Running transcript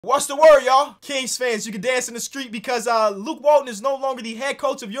What's the word, y'all? Kings fans, you can dance in the street because Luke Walton is no longer the head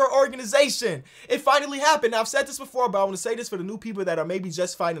coach of your organization. It finally happened. Now, I've said this before, but I want to say this for the new people that are maybe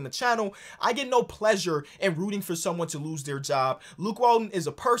just finding the channel. I get no pleasure in rooting for someone to lose their job. Luke Walton is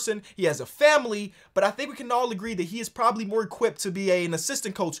a person. He has a family, but I think we can all agree that he is probably more equipped to be an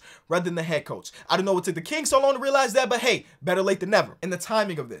assistant coach rather than the head coach. I don't know what took the Kings so long to realize that, but hey, better late than never. And the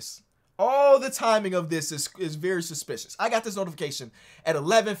timing of this. All the timing of this is very suspicious. I got this notification at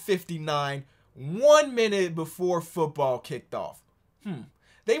 11:59, 1 minute before football kicked off.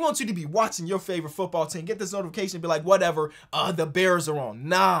 They want you to be watching your favorite football team, get this notification and be like, whatever, the Bears are on.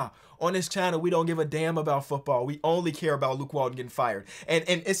 Nah, on this channel, we don't give a damn about football. We only care about Luke Walton getting fired. And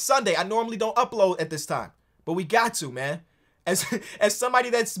it's Sunday. I normally don't upload at this time, but we got to, man. As somebody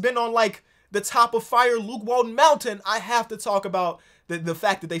that's been on like the top of Fire Luke Walton Mountain, I have to talk about the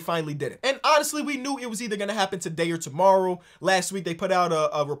fact that they finally did it. And honestly, we knew it was either going to happen today or tomorrow. Last week, they put out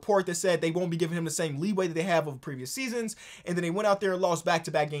a report that said they won't be giving him the same leeway that they have over previous seasons. And then they went out there and lost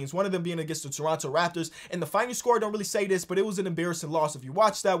back-to-back games, one of them being against the Toronto Raptors. And the final score, don't really say this, but it was an embarrassing loss if you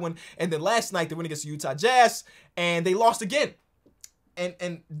watched that one. And then last night, they went against the Utah Jazz, and they lost again.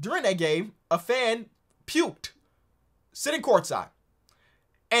 And during that game, a fan puked, sitting courtside.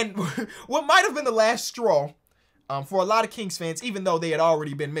 And what might have been the last straw for a lot of Kings fans, even though they had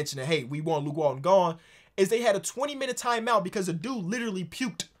already been mentioning, hey, we want Luke Walton gone, is they had a 20-minute timeout because a dude literally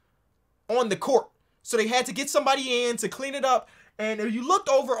puked on the court. So they had to get somebody in to clean it up. And if you looked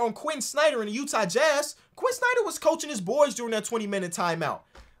over on Quinn Snyder in the Utah Jazz, Quinn Snyder was coaching his boys during that 20-minute timeout.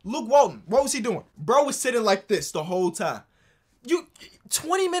 Luke Walton, what was he doing? Bro was sitting like this the whole time.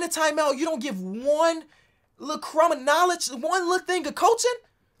 20-minute timeout, you don't give one little crumb of knowledge, one little thing of coaching?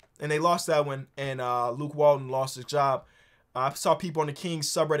 And they lost that one, and Luke Walton lost his job. I saw people on the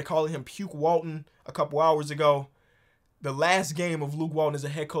Kings subreddit calling him Puke Walton a couple hours ago. The last game of Luke Walton as a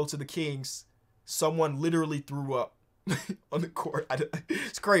head coach of the Kings, someone literally threw up on the court.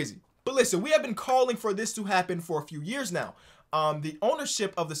 It's crazy. But listen, we have been calling for this to happen for a few years now. The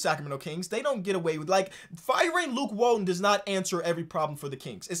ownership of the Sacramento Kings, they don't get away with, like, firing Luke Walton does not answer every problem for the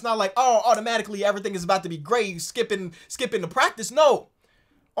Kings. It's not like, oh, automatically everything is about to be great, skipping the practice. No.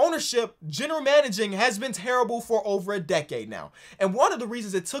 Ownership, general managing has been terrible for over a decade now. And one of the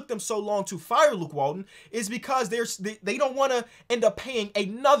reasons it took them so long to fire Luke Walton is because they don't want to end up paying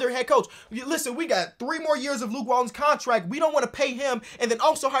another head coach. Listen, we got 3 more years of Luke Walton's contract. We don't want to pay him and then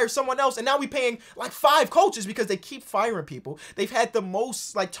also hire someone else. And now we're paying like 5 coaches because they keep firing people. They've had the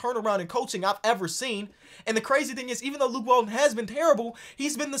most like turnaround in coaching I've ever seen. And the crazy thing is, even though Luke Walton has been terrible,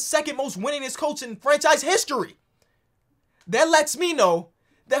 he's been the second most winningest coach in franchise history. That lets me know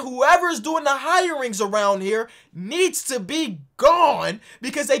that whoever's doing the hirings around here needs to be gone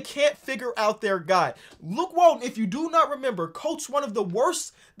because they can't figure out their guy. Luke Walton, if you do not remember, coached one of the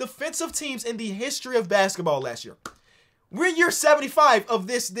worst defensive teams in the history of basketball last year. We're in year 75 of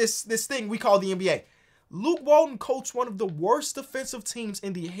this thing we call the NBA. Luke Walton coached one of the worst defensive teams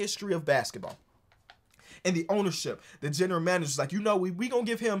in the history of basketball. And the ownership, the general manager's like, you know, we gonna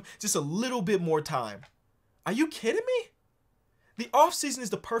give him just a little bit more time. Are you kidding me? The offseason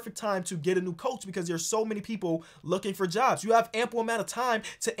is the perfect time to get a new coach because there's so many people looking for jobs. You have ample amount of time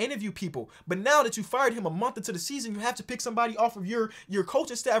to interview people. But now that you fired him a month into the season, you have to pick somebody off of your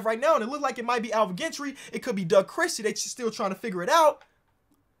coaching staff right now. And it looks like it might be Alvin Gentry. It could be Doug Christie. They're still trying to figure it out.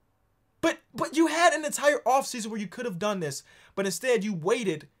 But you had an entire offseason where you could have done this. But instead, you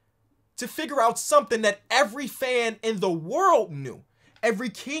waited to figure out something that every fan in the world knew.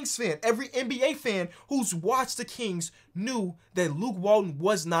 Every Kings fan, every NBA fan who's watched the Kings knew that Luke Walton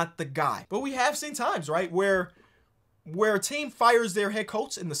was not the guy. But we have seen times, right, where a team fires their head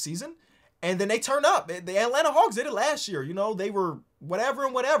coach in the season and then they turn up. The Atlanta Hawks did it last year. You know, they were whatever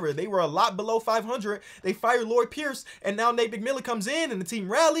and whatever. They were a lot below 500. They fired Lloyd Pierce, and now Nate McMillan comes in and the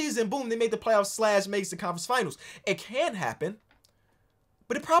team rallies and boom, they make the playoffs / makes the conference finals. It can happen,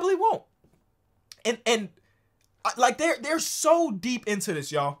 but it probably won't. And like they're so deep into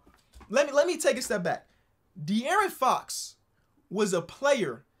this, y'all. Let me take a step back. De'Aaron Fox was a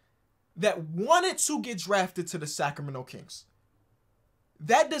player that wanted to get drafted to the Sacramento Kings.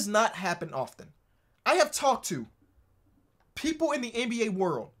 That does not happen often. I have talked to people in the NBA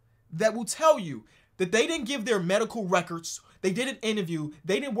world that will tell you that they didn't give their medical records. They didn't interview.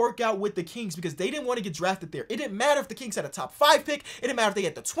 They didn't work out with the Kings because they didn't want to get drafted there. It didn't matter if the Kings had a top 5 pick. It didn't matter if they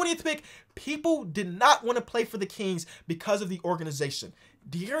had the 20th pick. People did not want to play for the Kings because of the organization.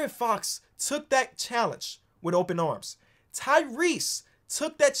 De'Aaron Fox took that challenge with open arms. Tyrese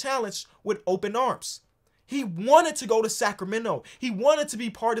took that challenge with open arms. He wanted to go to Sacramento. He wanted to be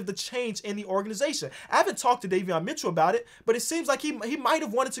part of the change in the organization. I haven't talked to Davion Mitchell about it, but it seems like he might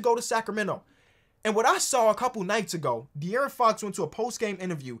have wanted to go to Sacramento. And what I saw a couple nights ago, De'Aaron Fox went to a post-game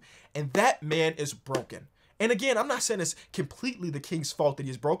interview, and that man is broken. And again, I'm not saying it's completely the Kings' fault that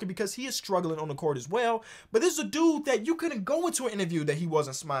he's broken, because he is struggling on the court as well. But this is a dude that you couldn't go into an interview that he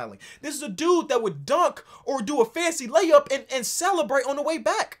wasn't smiling. This is a dude that would dunk or do a fancy layup and celebrate on the way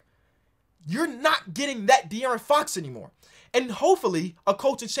back. You're not getting that De'Aaron Fox anymore. And hopefully a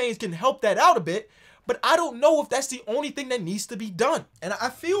coaching change can help that out a bit. But I don't know if that's the only thing that needs to be done. And I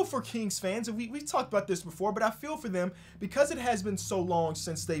feel for Kings fans, and we've talked about this before, but I feel for them because it has been so long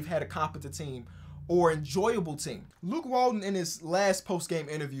since they've had a competent team or enjoyable team. Luke Walton, in his last post-game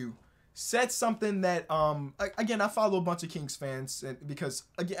interview, said something that, again, I follow a bunch of Kings fans because,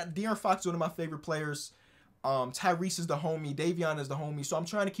 again, De'Aaron Fox is one of my favorite players. Tyrese is the homie. Davion is the homie. So I'm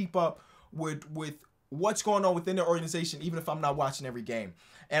trying to keep up with what's going on within the organization, even if I'm not watching every game.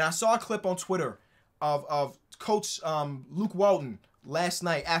 And I saw a clip on Twitter of Coach Luke Walton last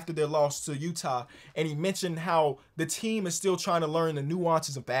night after their loss to Utah, and he mentioned how the team is still trying to learn the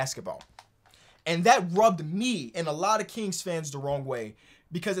nuances of basketball. And that rubbed me and a lot of Kings fans the wrong way,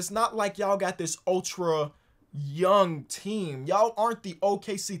 because it's not like y'all got this ultra young team. Y'all aren't the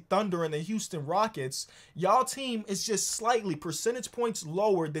OKC Thunder and the Houston Rockets. Y'all team is just slightly percentage points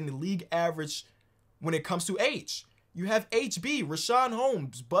lower than the league average when it comes to age. You have HB, Rashawn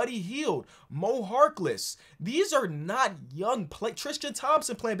Holmes, Buddy Hield, Mo Harkless. These are not young players. Tristan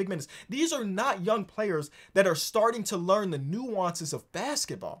Thompson playing big minutes. These are not young players that are starting to learn the nuances of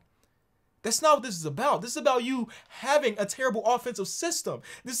basketball. That's not what this is about. This is about you having a terrible offensive system.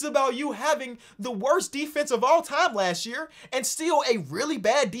 This is about you having the worst defense of all time last year and still a really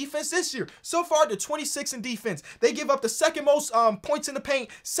bad defense this year. So far, they're 26 in defense. They give up the second most points in the paint,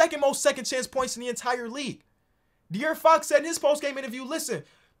 second most second chance points in the entire league. De'Aaron Fox said in his post-game interview, listen,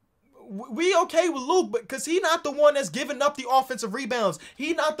 we okay with Luke, because he's not the one that's giving up the offensive rebounds.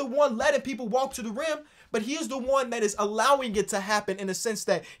 He's not the one letting people walk to the rim, but he is the one that is allowing it to happen in the sense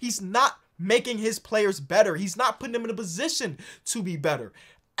that he's not making his players better. He's not putting them in a position to be better.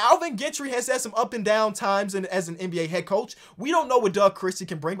 Alvin Gentry has had some up and down times as an NBA head coach. We don't know what Doug Christie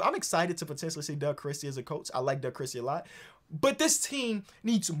can bring, but I'm excited to potentially see Doug Christie as a coach. I like Doug Christie a lot. But this team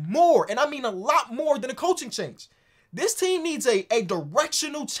needs more, and I mean a lot more than a coaching change. This team needs a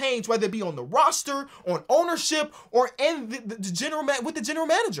directional change, whether it be on the roster, on ownership, or in the general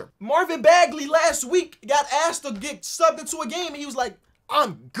manager. Marvin Bagley last week got asked to get subbed into a game, and he was like,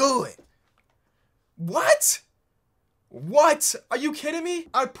 I'm good. What? What? Are you kidding me?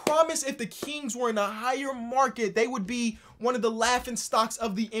 I promise if the Kings were in a higher market, they would be one of the laughing stocks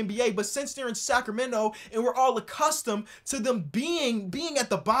of the NBA. But since they're in Sacramento and we're all accustomed to them being at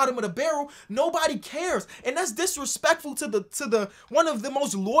the bottom of the barrel, nobody cares. And that's disrespectful to the one of the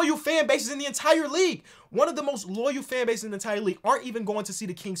most loyal fan bases in the entire league. One of the most loyal fan bases in the entire league aren't even going to see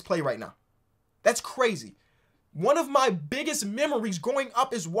the Kings play right now. That's crazy. One of my biggest memories growing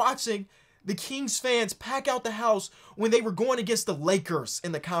up is watching the Kings fans pack out the house when they were going against the Lakers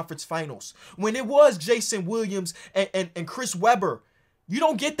in the conference finals. When it was Jason Williams and Chris Webber. You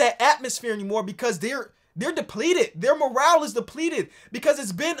don't get that atmosphere anymore because they're depleted. Their morale is depleted because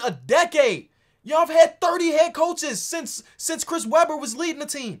it's been a decade. Y'all have had 30 head coaches since Chris Webber was leading the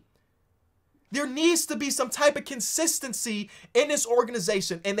team. There needs to be some type of consistency in this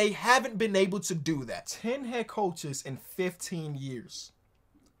organization, and they haven't been able to do that. 10 head coaches in 15 years.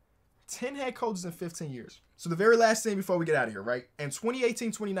 10 head coaches in 15 years. So the very last thing before we get out of here, right? In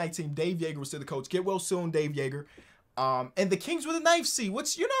 2018-2019, Dave Yeager was still the coach. Get well soon, Dave Yeager. And the Kings were the 9th seed,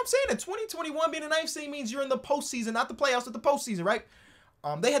 which, you know what I'm saying? In 2021, being the 9th seed means you're in the postseason, not the playoffs, but the postseason, right?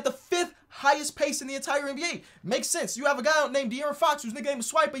 They had the 5th highest pace in the entire NBA. Makes sense. You have a guy named De'Aaron Fox, whose nickname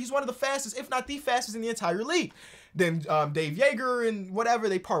is Swiper. He's one of the fastest, if not the fastest, in the entire league. Then Dave Yeager and whatever,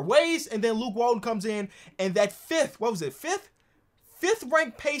 they part ways. And then Luke Walton comes in, and that 5th, what was it, 5th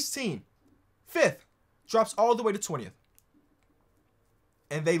ranked pace team, 5th, drops all the way to 20th.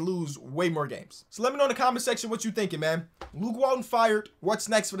 And they lose way more games. So let me know in the comment section what you thinking, man. Luke Walton fired. What's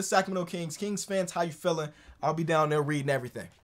next for the Sacramento Kings? Kings fans, how you feeling? I'll be down there reading everything.